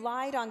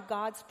relied on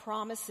God's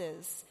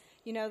promises.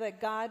 That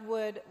God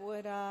would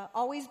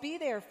always be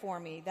there for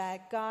me,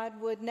 that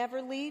God would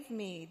never leave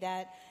me,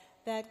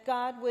 that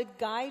God would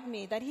guide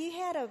me, that he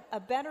had a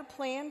better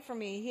plan for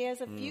me. He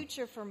has a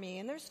future for me.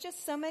 And there's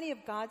just so many of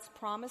God's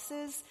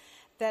promises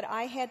that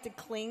I had to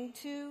cling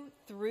to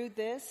through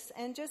this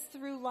and just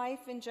through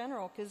life in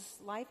general, because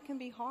life can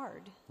be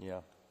hard. Yeah.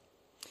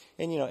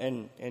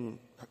 And, and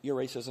your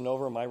race isn't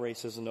over, my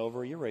race isn't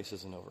over, your race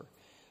isn't over.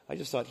 I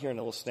just thought hearing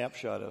a little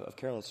snapshot of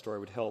Carolyn's story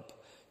would help.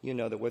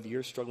 That whether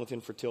you're struggling with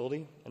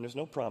infertility, and there's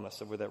no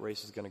promise of where that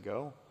race is going to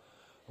go,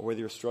 or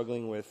whether you're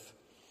struggling with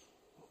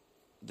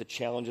the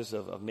challenges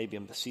of maybe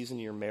a season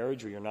of your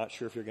marriage where you're not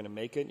sure if you're going to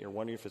make it, and you're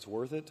wondering if it's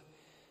worth it,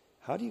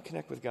 how do you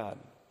connect with God?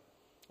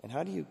 And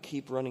how do you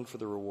keep running for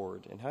the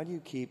reward? And how do you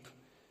keep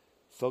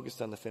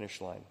focused on the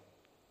finish line?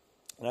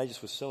 And I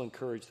just was so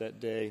encouraged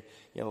that day,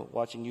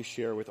 watching you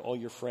share with all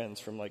your friends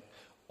from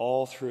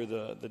all through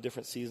the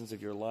different seasons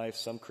of your life,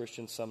 some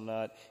Christian, some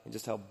not, and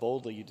just how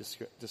boldly you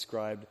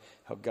described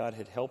how God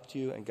had helped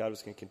you and God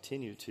was going to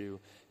continue to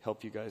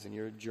help you guys in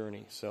your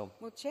journey.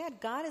 Well,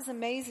 Chad, God is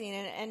amazing,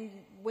 and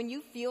when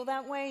you feel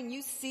that way, and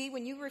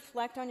when you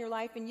reflect on your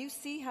life, and you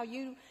see how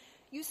you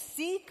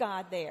see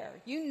God there,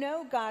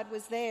 God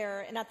was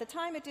there, and at the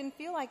time it didn't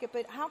feel like it,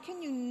 but how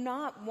can you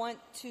not want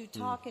to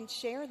talk and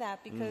share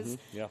that, because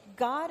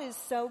God is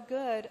so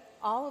good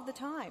all of the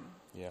time.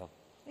 Yeah.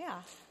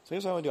 Yeah. So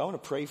here's what I want to do. I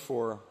want to pray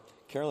for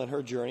Carolyn,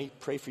 her journey,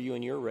 pray for you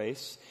in your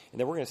race, and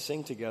then we're going to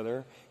sing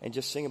together and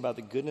just sing about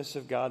the goodness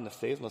of God and the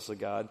faithfulness of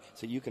God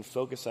so you can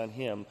focus on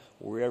him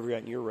wherever you're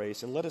at in your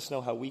race, and let us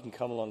know how we can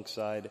come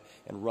alongside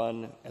and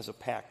run as a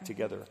pack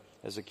together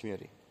as a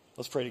community.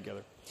 Let's pray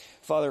together.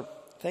 Father,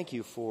 thank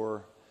you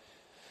for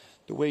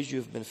the ways you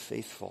have been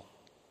faithful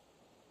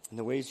and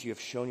the ways you have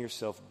shown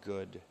yourself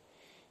good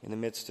in the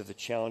midst of the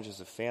challenges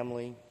of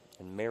family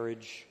and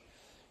marriage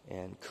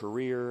and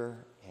career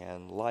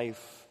and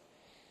life.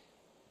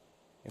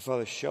 And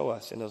Father, show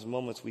us in those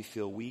moments we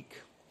feel weak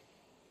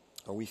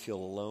or we feel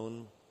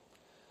alone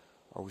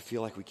or we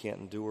feel like we can't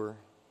endure,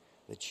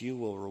 that you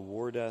will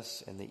reward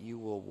us and that you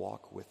will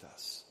walk with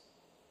us.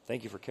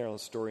 Thank you for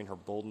Carolyn's story and her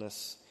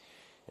boldness,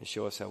 and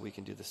show us how we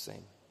can do the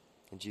same.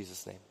 In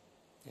Jesus' name,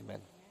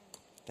 amen.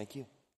 Thank you.